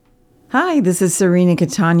Hi, this is Serena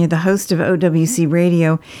Catania, the host of OWC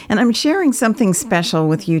Radio, and I'm sharing something special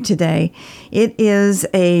with you today. It is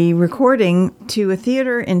a recording to a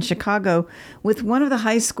theater in Chicago with one of the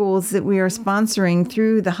high schools that we are sponsoring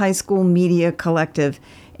through the High School Media Collective,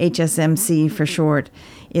 HSMC for short.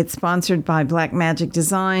 It's sponsored by Blackmagic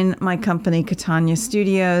Design, my company Catania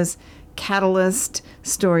Studios, Catalyst,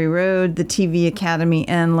 Story Road, the TV Academy,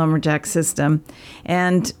 and Lumberjack System.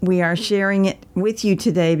 And we are sharing it with you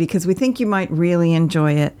today because we think you might really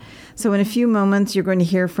enjoy it. So in a few moments, you're going to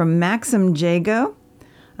hear from Maxim Jago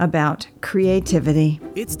about creativity.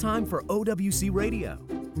 It's time for OWC Radio.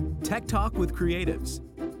 Tech Talk with Creatives.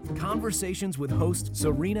 Conversations with host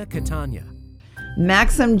Serena Catania.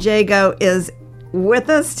 Maxim Jago is with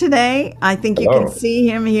us today. I think you can see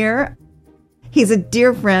him here. He's a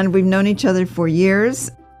dear friend. We've known each other for years,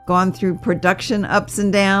 gone through production ups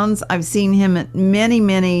and downs. I've seen him at many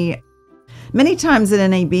times at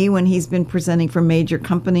NAB when he's been presenting for major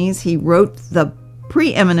companies. He wrote the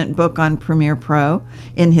preeminent book on Premiere Pro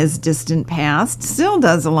in his distant past, still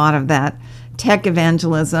does a lot of that tech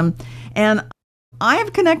evangelism. And I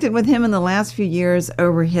have connected with him in the last few years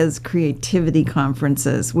over his creativity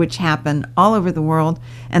conferences, which happen all over the world.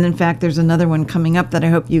 And in fact, there's another one coming up that I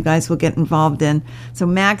hope you guys will get involved in. So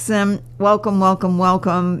Maxim,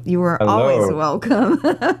 welcome. You are always welcome.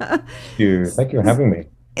 Thank you for having me.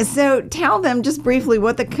 So tell them just briefly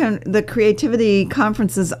what the creativity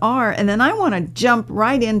conferences are. And then I want to jump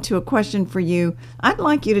right into a question for you. I'd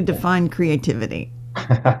like you to define creativity.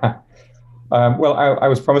 Well, I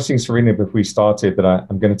was promising Serena before we started that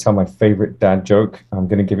I'm going to tell my favorite dad joke. I'm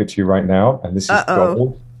going to give it to you right now. And this is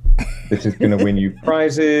gold. This is going to win you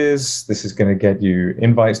prizes. This is going to get you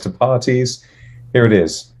invites to parties. Here it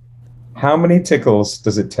is. How many tickles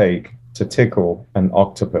does it take to tickle an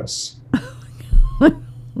octopus?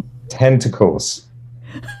 Tentacles.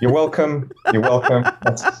 You're welcome.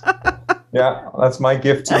 That's my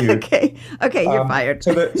gift to you. Okay, you're fired.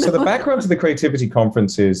 So the background to the creativity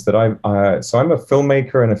conference is that I'm a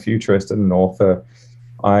filmmaker and a futurist and an author.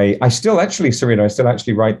 I still actually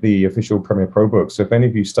write the official Premiere Pro book. So if any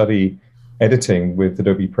of you study editing with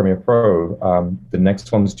Adobe Premiere Pro, the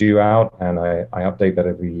next one's due out, and I update that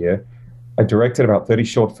every year. I directed about 30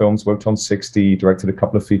 short films, worked on 60, directed a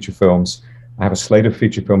couple of feature films. I have a slate of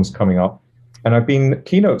feature films coming up, and I've been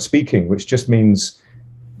keynote speaking, which just means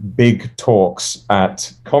big talks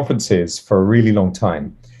at conferences for a really long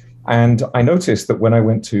time. And I noticed that when I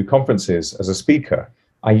went to conferences as a speaker,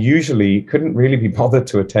 I usually couldn't really be bothered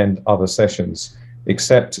to attend other sessions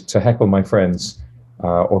except to heckle my friends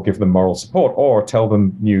or give them moral support or tell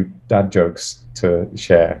them new dad jokes to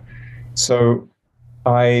share. So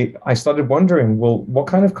I started wondering, well, what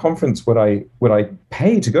kind of conference would I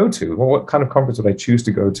pay to go to? Well, what kind of conference would I choose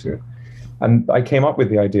to go to? And I came up with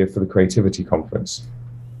the idea for the Creativity Conference.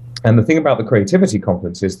 And the thing about the Creativity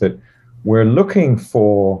Conference is that we're looking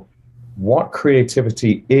for what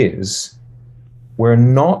creativity is. We're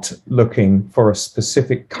not looking for a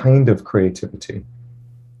specific kind of creativity.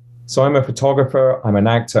 So I'm a photographer, I'm an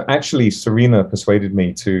actor. Actually, Serena persuaded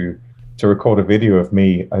me to record a video of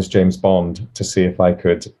me as James Bond to see if I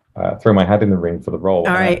could throw my hat in the ring for the role.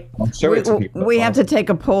 All right. We have to take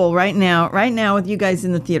a poll right now with you guys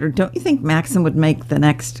in the theater. Don't you think Maxim would make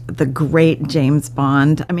the great James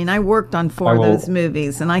Bond? I mean, I worked on four of those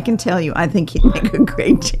movies, and I can tell you, I think he'd make a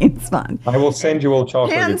great James Bond. I will send you all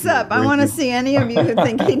chocolate. Hands up. I want to see any of you who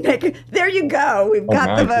think he'd make it. There you go. We've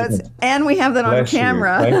got the votes, and we have that on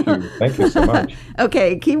camera. Thank you so much.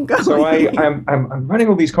 Okay, keep going. So I'm running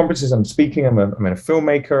all these conferences. I'm speaking. I'm a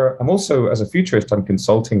filmmaker. I'm also, as a futurist, I'm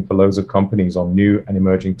consulting for loads of companies on new and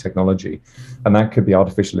emerging technology. And that could be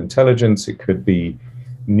artificial intelligence. It could be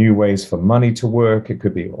new ways for money to work. It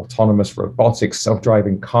could be autonomous robotics,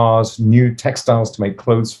 self-driving cars, new textiles to make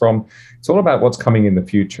clothes from. It's all about what's coming in the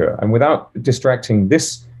future. And without distracting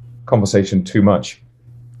this conversation too much,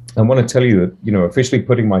 I want to tell you that, officially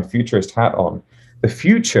putting my futurist hat on, the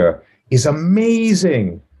future is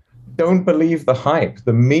amazing. Don't believe the hype.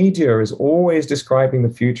 The media is always describing the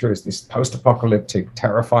future as this post-apocalyptic,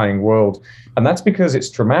 terrifying world. And that's because it's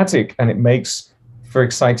dramatic and it makes for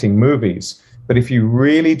exciting movies. But if you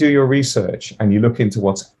really do your research and you look into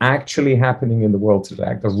what's actually happening in the world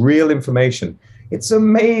today, the real information, it's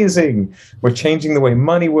amazing. We're changing the way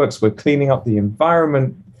money works. We're cleaning up the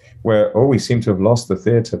environment. We seem to have lost the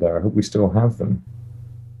theater there. I hope we still have them.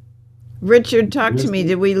 Richard, talk to me.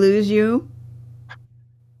 Did we lose you?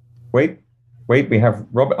 Wait, we have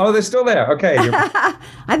Robert. Oh, they're still there. Okay.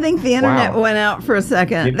 I think the internet went out for a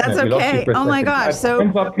second. That's okay. Oh my gosh. So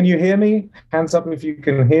hands up, can you hear me? Hands up if you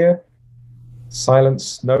can hear.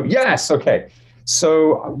 Silence. No. Yes. Okay.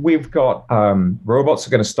 So we've got robots are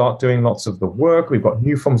going to start doing lots of the work. We've got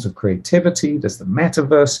new forms of creativity. There's the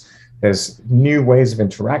metaverse. There's new ways of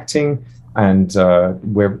interacting. And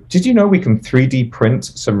did you know we can 3D print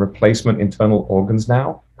some replacement internal organs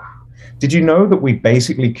now? Did you know that we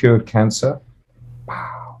basically cured cancer?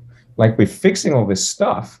 Wow. Like, we're fixing all this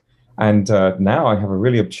stuff. And now I have a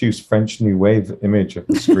really obtuse French New Wave image of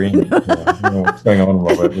the screen. You know what's going on,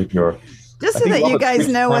 Robert, with your... Just so that you guys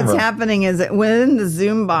know what's happening is that within the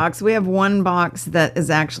Zoom box, we have one box that is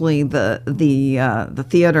actually the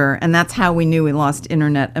theater, and that's how we knew we lost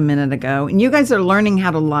internet a minute ago. And you guys are learning how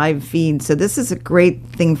to live feed, so this is a great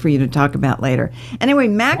thing for you to talk about later. Anyway,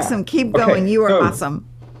 Maxim, keep going. You are awesome.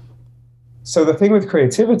 So the thing with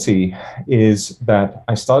creativity is that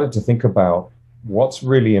I started to think about what's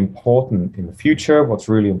really important in the future, what's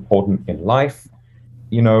really important in life.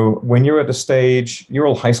 You know, when you're at the stage, you're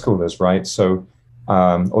all high schoolers, right? So,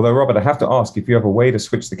 although, Robert, I have to ask, if you have a way to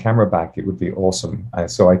switch the camera back, it would be awesome.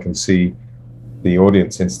 So I can see the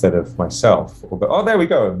audience instead of myself. Oh, there we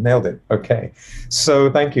go. Nailed it. Okay.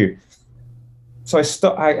 So thank you. So I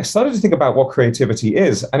started to think about what creativity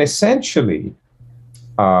is. And essentially,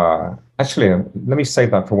 actually, let me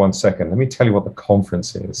save that for 1 second. Let me tell you what the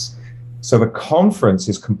conference is. So the conference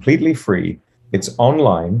is completely free. It's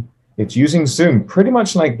online. It's using Zoom, pretty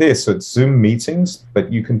much like this. So it's Zoom meetings,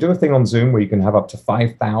 but you can do a thing on Zoom where you can have up to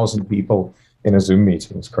 5,000 people in a Zoom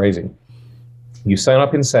meeting. It's crazy. You sign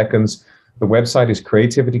up in seconds. The website is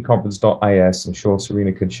creativityconference.is. I'm sure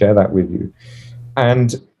Serena could share that with you.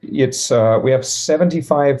 And it's we have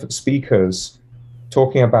 75 speakers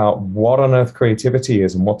talking about what on earth creativity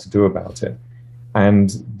is and what to do about it.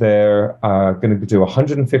 And they're going to do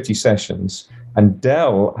 150 sessions. And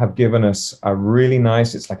Dell have given us a really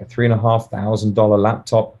nice, it's like a $3,500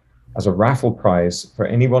 laptop as a raffle prize. For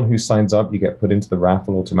anyone who signs up, you get put into the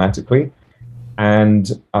raffle automatically. And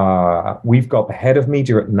we've got the head of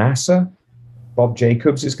media at NASA, Bob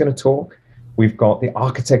Jacobs, is going to talk. We've got the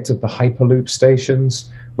architect of the Hyperloop stations.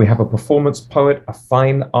 We have a performance poet, a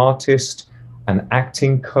fine artist, an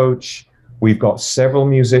acting coach. We've got several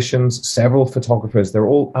musicians, several photographers. They're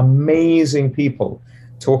all amazing people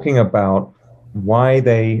talking about why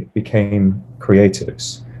they became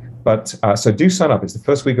creatives. But so do sign up. It's the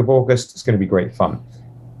first week of August. It's going to be great fun.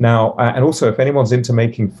 Now, and also, if anyone's into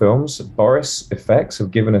making films, Boris Effects have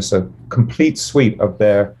given us a complete suite of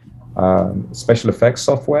their special effects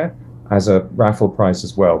software as a raffle prize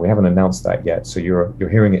as well. We haven't announced that yet, so you're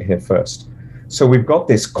hearing it here first. So we've got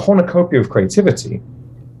this cornucopia of creativity,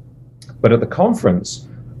 but at the conference,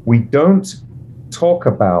 we don't talk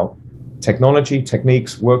about technology,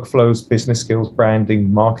 techniques, workflows, business skills,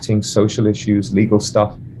 branding, marketing, social issues, legal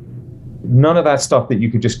stuff. None of that stuff that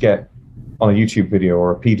you could just get on a YouTube video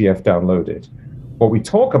or a PDF downloaded. What we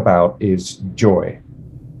talk about is joy.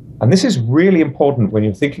 And this is really important when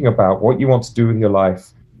you're thinking about what you want to do with your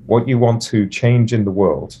life, what you want to change in the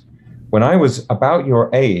world. When I was about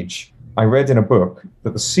your age, I read in a book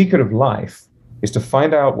that the secret of life is to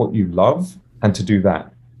find out what you love and to do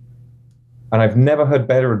that. And I've never heard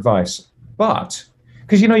better advice. But,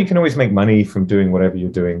 because you can always make money from doing whatever you're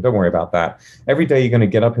doing. Don't worry about that. Every day you're going to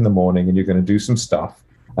get up in the morning and you're going to do some stuff,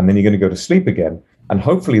 and then you're going to go to sleep again. And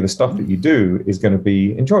hopefully the stuff that you do is going to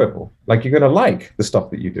be enjoyable. Like, you're going to like the stuff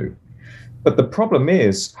that you do. But the problem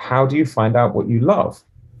is, how do you find out what you love?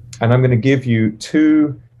 And I'm going to give you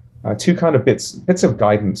two kind of bits of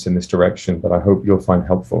guidance in this direction that I hope you'll find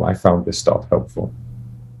helpful. I found this stuff helpful.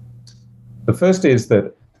 The first is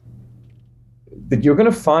that you're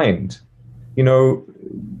going to find,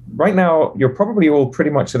 right now, you're probably all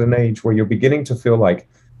pretty much at an age where you're beginning to feel like,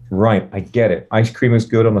 right, I get it. Ice cream is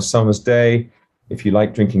good on a summer's day. If you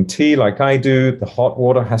like drinking tea like I do, the hot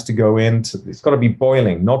water has to go in. It's got to be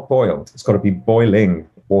boiling, not boiled. It's got to be boiling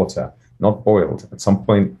water, not boiled at some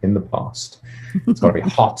point in the past. It's got to be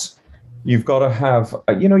hot. You've got to have,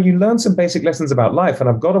 you learn some basic lessons about life. And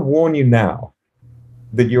I've got to warn you now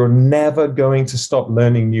that you're never going to stop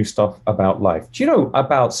learning new stuff about life. Do you know,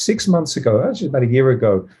 about 6 months ago, actually about a year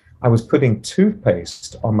ago, I was putting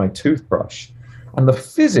toothpaste on my toothbrush. And the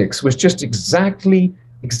physics was just exactly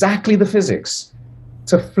the physics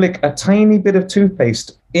to flick a tiny bit of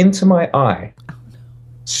toothpaste into my eye,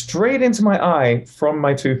 straight into my eye from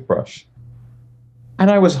my toothbrush. And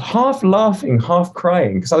I was half laughing, half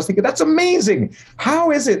crying, because I was thinking, that's amazing. How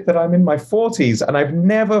is it that I'm in my 40s and I've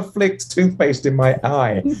never flicked toothpaste in my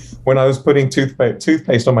eye when I was putting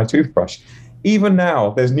toothpaste on my toothbrush? Even now,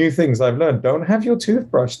 there's new things I've learned. Don't have your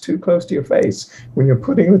toothbrush too close to your face when you're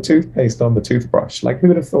putting the toothpaste on the toothbrush. Like, who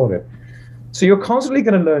would have thought it? So you're constantly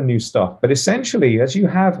going to learn new stuff. But essentially, as you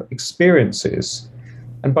have experiences,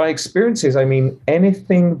 And by experiences, I mean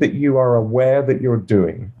anything that you are aware that you're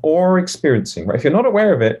doing or experiencing, right? If you're not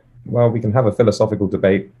aware of it, well, we can have a philosophical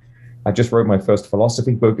debate. I just wrote my first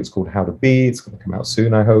philosophy book. It's called How to Be. It's going to come out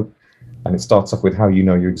soon, I hope. And it starts off with how you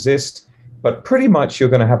know you exist. But pretty much you're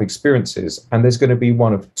going to have experiences, and there's going to be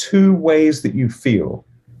one of two ways that you feel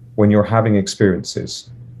when you're having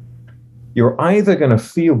experiences. You're either going to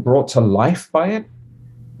feel brought to life by it.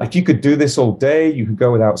 Like you could do this all day. You could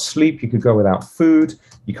go without sleep. You could go without food.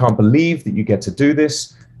 You can't believe that you get to do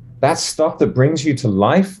this. That stuff that brings you to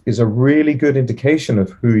life is a really good indication of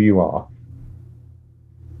who you are.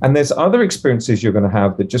 And there's other experiences you're going to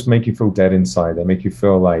have that just make you feel dead inside. They make you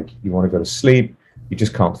feel like you want to go to sleep. You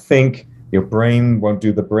just can't think. Your brain won't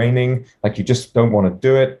do the braining. Like you just don't want to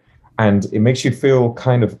do it. And it makes you feel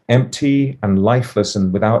kind of empty and lifeless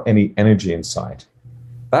and without any energy inside.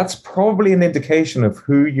 That's probably an indication of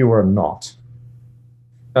who you are not.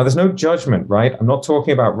 Now, there's no judgment, right? I'm not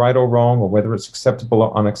talking about right or wrong or whether it's acceptable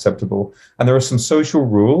or unacceptable. And there are some social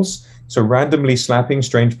rules. So randomly slapping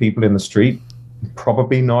strange people in the street,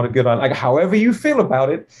 probably not a good idea. Like, however you feel about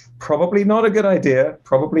it, probably not a good idea.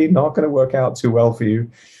 Probably not going to work out too well for you.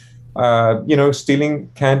 Stealing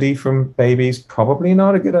candy from babies, probably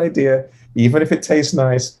not a good idea. Even if it tastes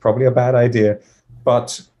nice, probably a bad idea.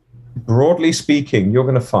 But broadly speaking, you're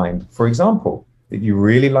going to find, for example, that you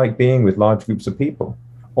really like being with large groups of people,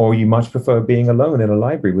 or you much prefer being alone in a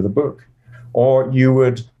library with a book, or you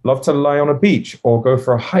would love to lie on a beach or go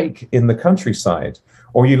for a hike in the countryside,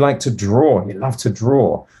 or you like to draw, you love to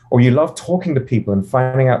draw, or you love talking to people and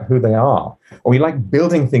finding out who they are, or you like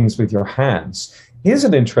building things with your hands. Here's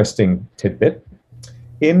an interesting tidbit.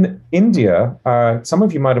 In India, some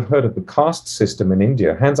of you might have heard of the caste system in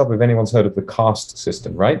India. Hands up if anyone's heard of the caste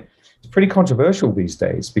system, right? It's pretty controversial these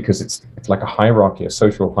days because it's like a hierarchy, a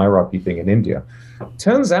social hierarchy thing in India.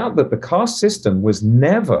 Turns out that the caste system was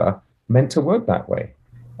never meant to work that way.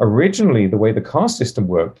 Originally, the way the caste system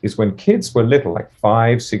worked is when kids were little, like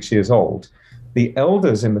 5, 6 years old, the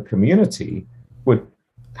elders in the community would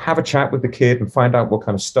have a chat with the kid and find out what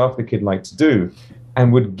kind of stuff the kid liked to do,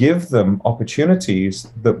 and would give them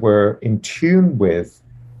opportunities that were in tune with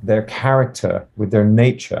their character, with their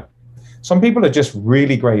nature. Some people are just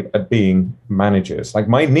really great at being managers. Like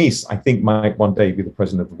my niece, I think, might one day be the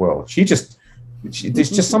president of the world. There's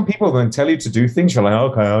just some people that tell you to do things. You're like,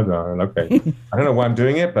 okay. I don't know why I'm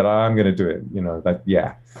doing it, but I'm going to do it.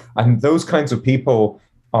 Yeah. And those kinds of people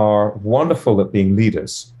are wonderful at being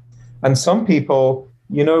leaders. And some people,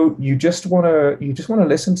 you just want to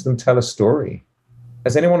listen to them tell a story.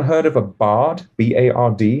 Has anyone heard of a bard,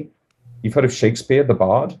 B-A-R-D? You've heard of Shakespeare, the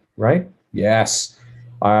bard, right? Yes.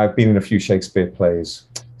 I've been in a few Shakespeare plays.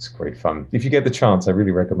 It's great fun. If you get the chance, I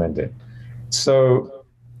really recommend it. So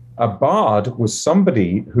a bard was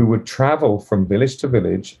somebody who would travel from village to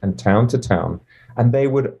village and town to town, and they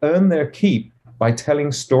would earn their keep by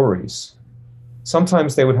telling stories.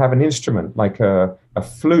 Sometimes they would have an instrument like a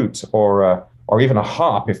flute or even a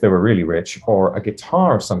harp if they were really rich, or a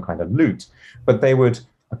guitar of some kind, of lute. But they would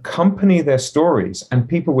accompany their stories, and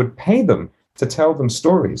people would pay them to tell them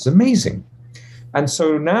stories. Amazing. And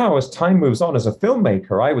so now, as time moves on, as a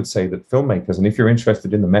filmmaker, I would say that filmmakers, and if you're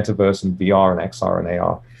interested in the metaverse and VR and XR and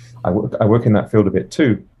AR, I work in that field a bit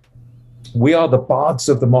too. We are the bards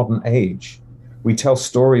of the modern age. We tell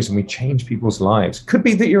stories and we change people's lives. Could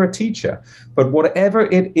be that you're a teacher, but whatever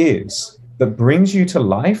it is that brings you to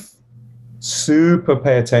life, super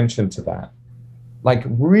pay attention to that. Like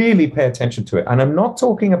really pay attention to it. And I'm not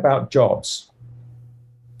talking about jobs.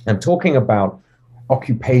 I'm talking about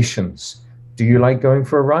occupations. Do you like going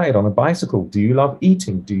for a ride on a bicycle? Do you love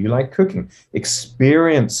eating? Do you like cooking?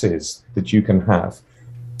 Experiences that you can have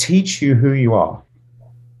teach you who you are.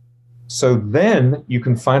 So then you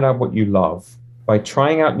can find out what you love by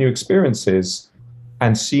trying out new experiences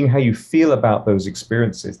and seeing how you feel about those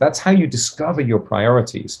experiences. That's how you discover your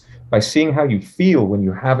priorities, by seeing how you feel when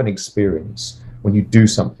you have an experience, when you do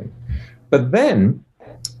something. But then,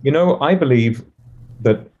 I believe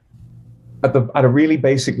that at a really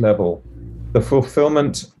basic level, the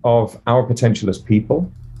fulfillment of our potential as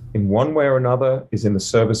people, in one way or another, is in the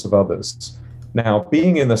service of others. Now,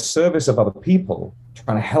 being in the service of other people,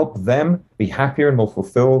 trying to help them be happier and more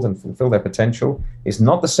fulfilled and fulfill their potential, is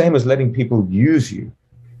not the same as letting people use you.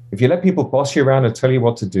 If you let people boss you around and tell you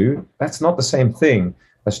what to do, that's not the same thing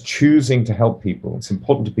as choosing to help people. It's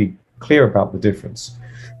important to be clear about the difference.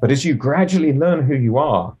 But as you gradually learn who you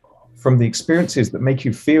are from the experiences that make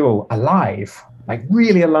you feel alive, like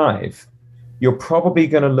really alive, you're probably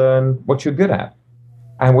going to learn what you're good at.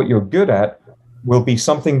 And what you're good at will be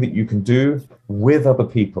something that you can do with other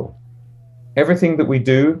people. Everything that we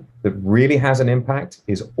do that really has an impact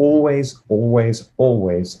is always, always,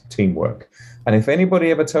 always teamwork. And if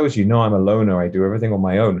anybody ever tells you, no, I'm a loner, I do everything on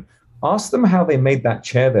my own, ask them how they made that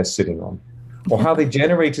chair they're sitting on, or how they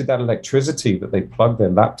generated that electricity that they plugged their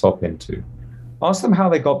laptop into. Ask them how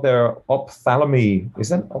they got their ophthalmology. Is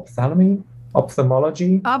that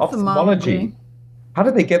ophthalmology? Ophthalmology. How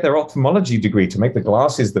did they get their ophthalmology degree to make the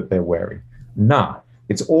glasses that they're wearing? Nah,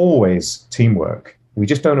 it's always teamwork. We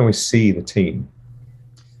just don't always see the team.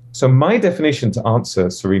 So my definition, to answer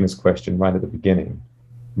Serena's question right at the beginning,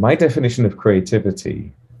 my definition of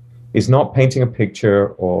creativity is not painting a picture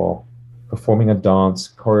or performing a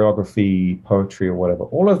dance, choreography, poetry, or whatever.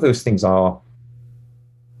 All of those things are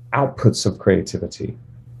outputs of creativity.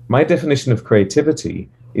 My definition of creativity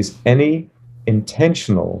is any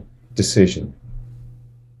intentional decision.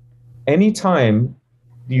 Anytime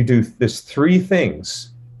you do, there's three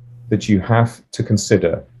things that you have to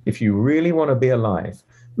consider if you really want to be alive.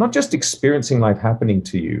 Not just experiencing life happening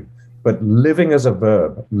to you, but living as a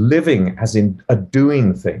verb, living as in a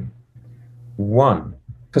doing thing. One,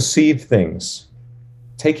 perceive things.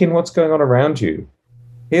 Take in what's going on around you.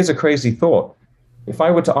 Here's a crazy thought. If I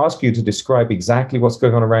were to ask you to describe exactly what's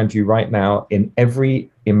going on around you right now in every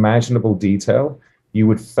imaginable detail, you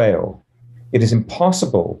would fail. It is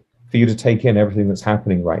impossible for you to take in everything that's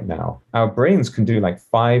happening right now. Our brains can do like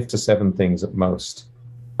 5 to 7 things at most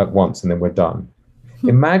at once, and then we're done.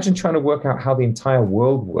 Imagine trying to work out how the entire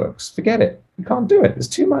world works. Forget it. You can't do it. There's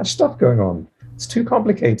too much stuff going on. It's too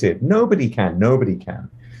complicated. Nobody can.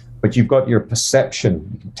 But you've got your perception.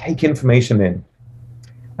 You can take information in.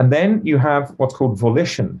 And then you have what's called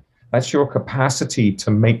volition. That's your capacity to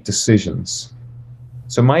make decisions.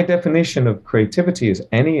 So my definition of creativity is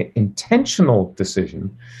any intentional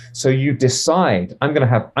decision. So you decide, I'm going to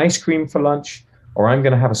have ice cream for lunch, or I'm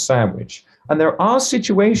going to have a sandwich. And there are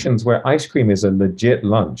situations where ice cream is a legit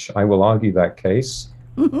lunch. I will argue that case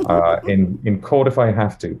in court if I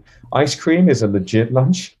have to. Ice cream is a legit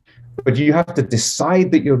lunch, but you have to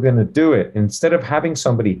decide that you're going to do it. Instead of having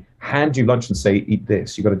somebody hand you lunch and say, eat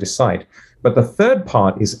this, you've got to decide. But the third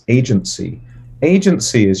part is agency.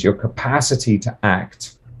 Agency is your capacity to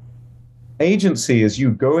act. Agency is you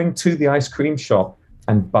going to the ice cream shop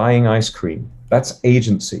and buying ice cream. That's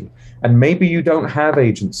agency. And maybe you don't have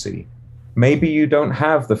agency. Maybe you don't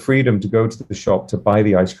have the freedom to go to the shop to buy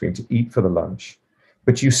the ice cream, to eat for the lunch,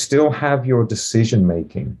 but you still have your decision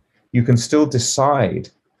making. You can still decide,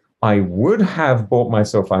 I would have bought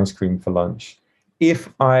myself ice cream for lunch if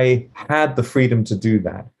I had the freedom to do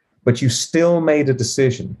that, but you still made a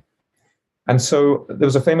decision. And so there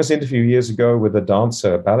was a famous interview years ago with a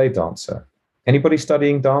dancer, a ballet dancer. Anybody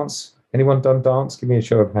studying dance? Anyone done dance? Give me a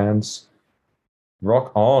show of hands.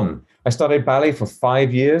 Rock on. I studied ballet for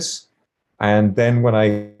 5 years. And then when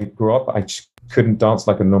I grew up, I couldn't dance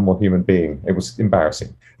like a normal human being. It was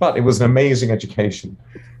embarrassing, but it was an amazing education.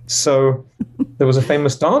 So there was a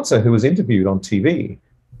famous dancer who was interviewed on TV,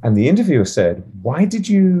 and the interviewer said, why did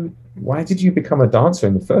you become a dancer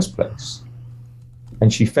in the first place?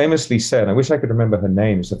 And she famously said, I wish I could remember her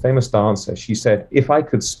name, it's a famous dancer. She said, if I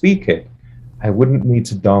could speak it, I wouldn't need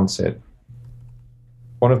to dance it.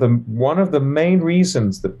 One of the main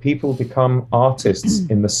reasons that people become artists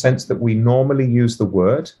in the sense that we normally use the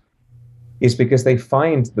word is because they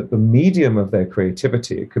find that the medium of their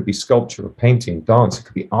creativity, it could be sculpture or painting, dance, it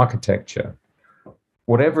could be architecture,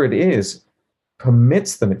 whatever it is,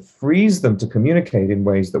 permits them, it frees them to communicate in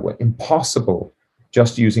ways that were impossible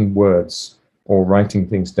just using words or writing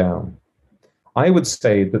things down. I would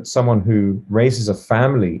say that someone who raises a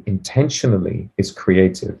family intentionally is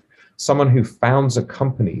creative. Someone who founds a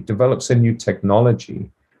company, develops a new technology,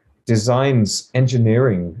 designs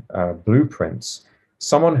engineering blueprints,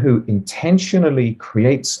 someone who intentionally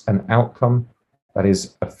creates an outcome that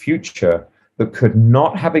is a future that could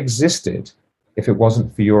not have existed if it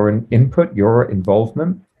wasn't for your input, your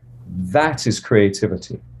involvement, that is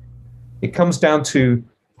creativity. It comes down to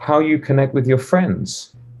how you connect with your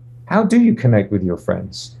friends. How do you connect with your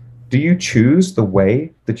friends? Do you choose the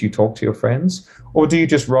way that you talk to your friends, or do you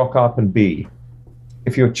just rock up and be?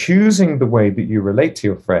 If you're choosing the way that you relate to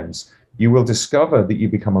your friends, you will discover that you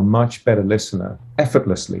become a much better listener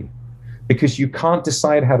effortlessly, because you can't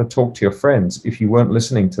decide how to talk to your friends if you weren't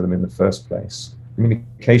listening to them in the first place.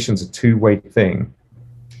 Communication's a two-way thing.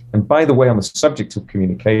 And by the way, on the subject of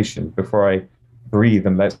communication, before I breathe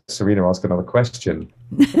and let Serena ask another question,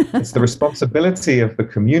 it's the responsibility of the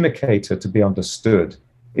communicator to be understood.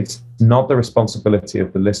 It's not the responsibility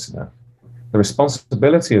of the listener. The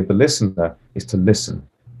responsibility of the listener is to listen.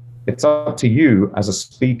 It's up to you as a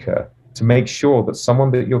speaker to make sure that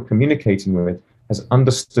someone that you're communicating with has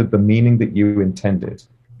understood the meaning that you intended.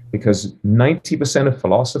 because 90% of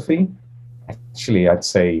philosophy, actually, I'd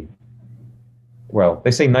say, well,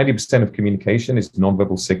 they say 90% of communication is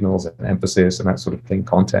nonverbal signals and emphasis and that sort of thing,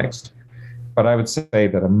 context. But I would say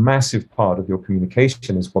that a massive part of your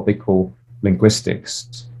communication is what they call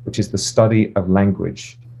linguistics, which is the study of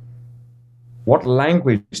language. What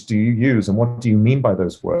language do you use and what do you mean by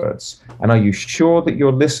those words? And are you sure that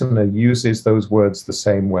your listener uses those words the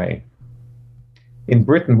same way? In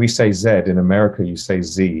Britain, we say Z. In America, you say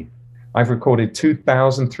Z. I've recorded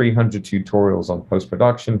 2,300 tutorials on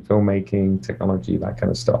post-production, filmmaking, technology, that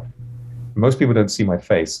kind of stuff. Most people don't see my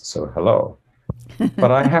face, so hello.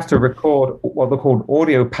 But I have to record what they're called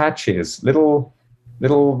audio patches, little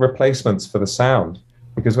replacements for the sound.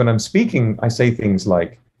 Because when I'm speaking, I say things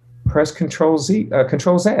like, press Control Z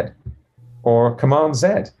or Command Z.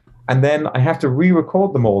 And then I have to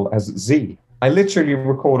re-record them all as Z. I literally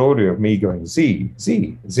record audio of me going Z,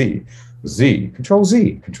 Z, Z, Z, Control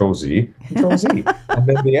Z, Control Z, Control Z. And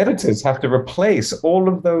then the editors have to replace all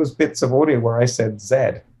of those bits of audio where I said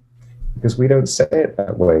Z, because we don't say it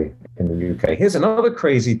that way in the UK. Here's another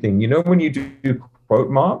crazy thing. You know, when you do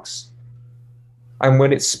quote marks, and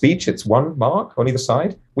when it's speech, it's one mark on either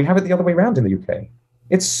side. We have it the other way around in the UK.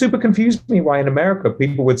 It's super confused me why in America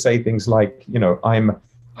people would say things like, you know, I'm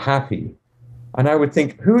happy. And I would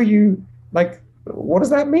think, who are you? Like, what does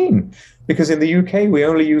that mean? Because in the UK, we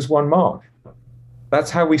only use one mark. That's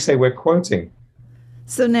how we say we're quoting.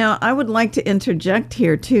 So now I would like to interject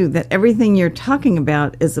here, too, that everything you're talking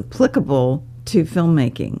about is applicable to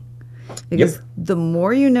filmmaking. Because the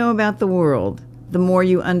more you know about the world, the more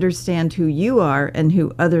you understand who you are and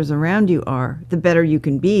who others around you are, the better you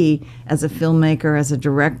can be as a filmmaker, as a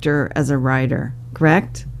director, as a writer.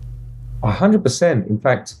 Correct? 100%. In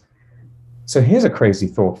fact, so here's a crazy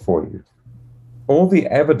thought for you. All the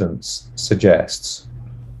evidence suggests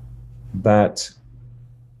that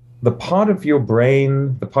the part of your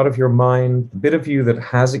brain, the part of your mind, the bit of you that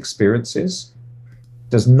has experiences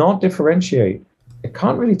does not differentiate. It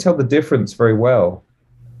can't really tell the difference very well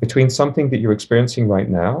between something that you're experiencing right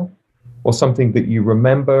now or something that you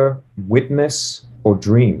remember, witness, or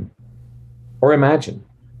dream, or imagine.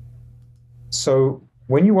 So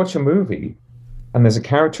when you watch a movie and there's a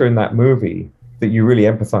character in that movie that you really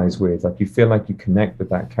empathize with, like you feel like you connect with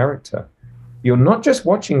that character, you're not just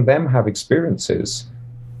watching them have experiences.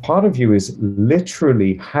 Part of you is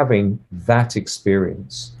literally having that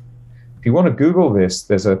experience. If you want to Google this,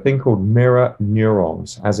 there's a thing called mirror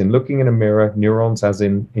neurons, as in looking in a mirror, neurons as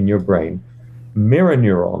in your brain. Mirror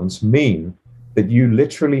neurons mean that you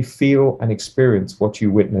literally feel and experience what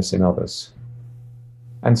you witness in others.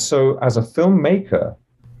 And so as a filmmaker,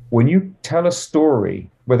 when you tell a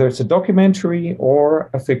story, whether it's a documentary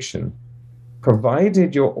or a fiction,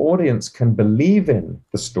 provided your audience can believe in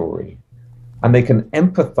the story and they can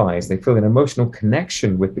empathize, they feel an emotional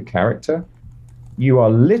connection with the character, you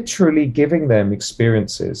are literally giving them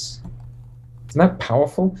experiences. Isn't that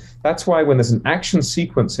powerful? That's why when there's an action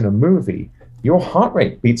sequence in a movie, your heart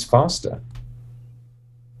rate beats faster.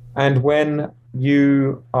 And when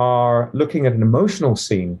you are looking at an emotional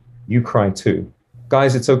scene, you cry too.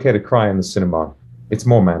 Guys, it's okay to cry in the cinema. It's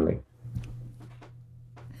more manly.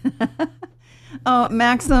 Oh,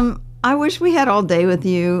 Maxim, I wish we had all day with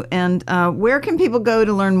you. And where can people go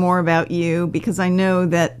to learn more about you? Because I know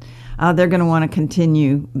that they're going to want to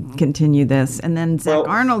continue this. And then Zach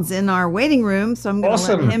Arnold's in our waiting room, so I'm going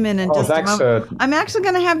to let him in just a moment. I'm actually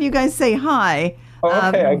going to have you guys say go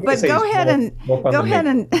ahead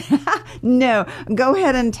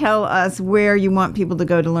and tell us where you want people to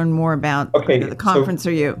go to learn more about the conference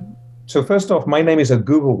or you. So first off, my name is a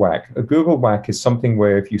Google Whack. A Google Whack is something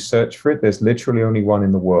where if you search for it, there's literally only one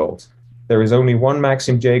in the world. There is only one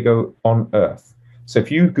Maxim Jago on Earth. So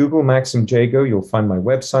if you Google Maxim Jago, you'll find my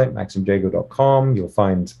website, maximjago.com. You'll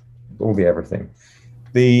find all the everything.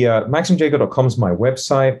 The maximjago.com is my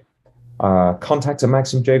website.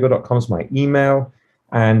 contact@maximjago.com is my email.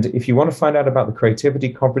 And if you want to find out about the Creativity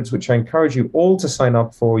Conference, which I encourage you all to sign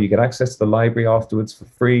up for, you get access to the library afterwards for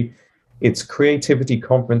free. It's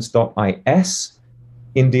creativityconference.is,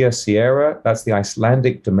 India Sierra. That's the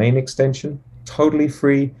Icelandic domain extension, totally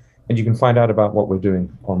free. And you can find out about what we're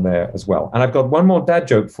doing on there as well. And I've got one more dad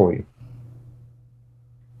joke for you.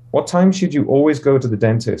 What time should you always go to the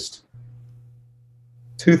dentist?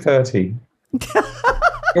 2:30.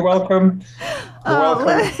 You're welcome. You're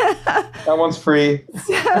welcome. That one's free.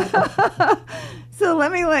 So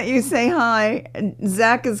let me let you say hi.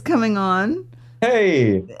 Zach is coming on.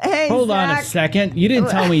 Hey, hold Zach. on a second. You didn't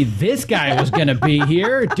tell me this guy was going to be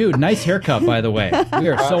here. Dude, nice haircut, by the way. We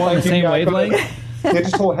are so on the same wavelength.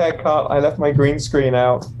 digital haircut. I left my green screen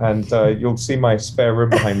out, and you'll see my spare room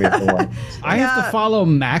behind me. I have to follow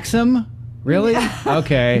Maxim? Really?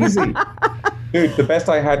 Okay. Easy. Dude, the best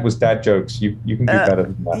I had was dad jokes. You can do better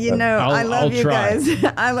than that. You know, I love you guys.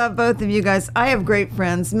 I love both of you guys. I have great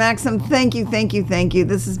friends. Maxim, thank you.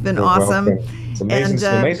 This has been awesome. Welcome. It's amazing. It's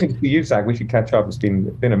amazing to see you, Zach. We should catch up. It's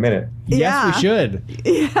been a minute. Yes, we should.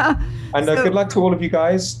 Yeah. And good luck to all of you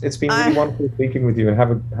guys. It's been really wonderful speaking with you, and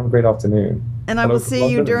have a great afternoon. And I will see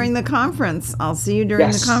you during the conference. I'll see you during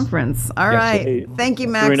the conference. All right. Hey, thank you,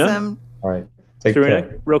 Maxim. Serena? All right. Take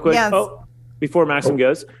care. Real quick. Yes. Before Maxim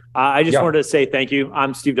goes, I just wanted to say thank you.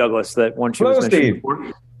 I'm Steve Douglas, that one she was mentioning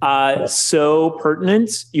before. So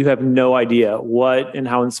pertinent. You have no idea what and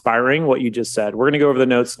how inspiring what you just said. We're going to go over the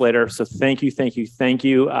notes later. So thank you.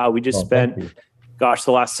 We just spent,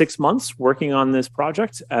 the last 6 months working on this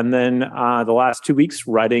project. And then the last 2 weeks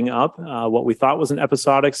writing up what we thought was an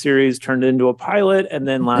episodic series turned into a pilot. And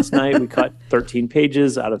then last night we cut 13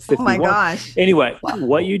 pages out of 51. Oh my gosh. Anyway,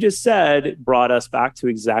 what you just said brought us back to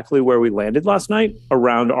exactly where we landed last night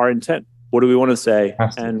around our intent. What do we want to say?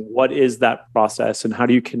 And what is that process? And how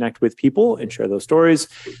do you connect with people and share those stories?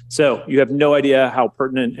 So you have no idea how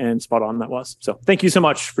pertinent and spot on that was. So thank you so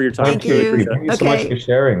much for your time. Thank you. Thank you so much for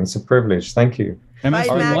sharing. It's a privilege. Thank you. That must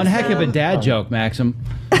have been one heck of a dad joke, Maxim.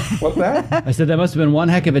 What's that? I said that must have been one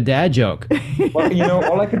heck of a dad joke. Well,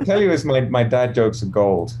 all I can tell you is my dad jokes are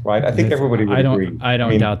gold, right? I think everybody would agree. I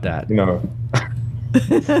don't doubt that.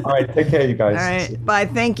 All right. Take care, you guys. All right. Bye.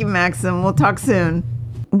 Thank you, Maxim. We'll talk soon.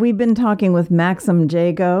 We've been talking with Maxim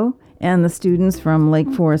Jago and the students from Lake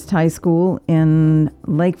Forest High School in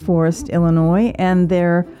Lake Forest, Illinois, and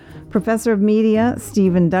their professor of media,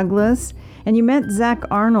 Stephen Douglas. And you met Zach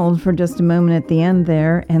Arnold for just a moment at the end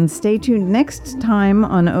there. And stay tuned next time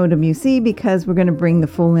on OWC, because we're going to bring the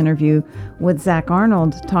full interview with Zach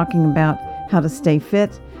Arnold talking about how to stay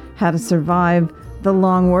fit, how to survive the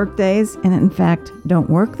long work days, and in fact, don't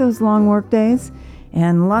work those long work days,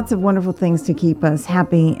 and lots of wonderful things to keep us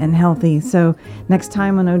happy and healthy. So next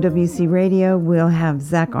time on OWC Radio, we'll have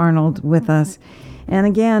Zach Arnold with us. And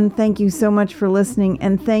again, thank you so much for listening,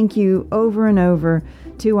 and thank you over and over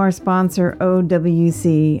to our sponsor,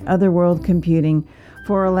 OWC, Other World Computing,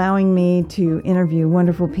 for allowing me to interview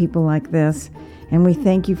wonderful people like this. And we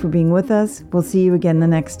thank you for being with us. We'll see you again the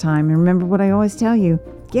next time. And remember what I always tell you,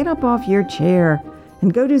 get up off your chair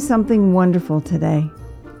and go do something wonderful today.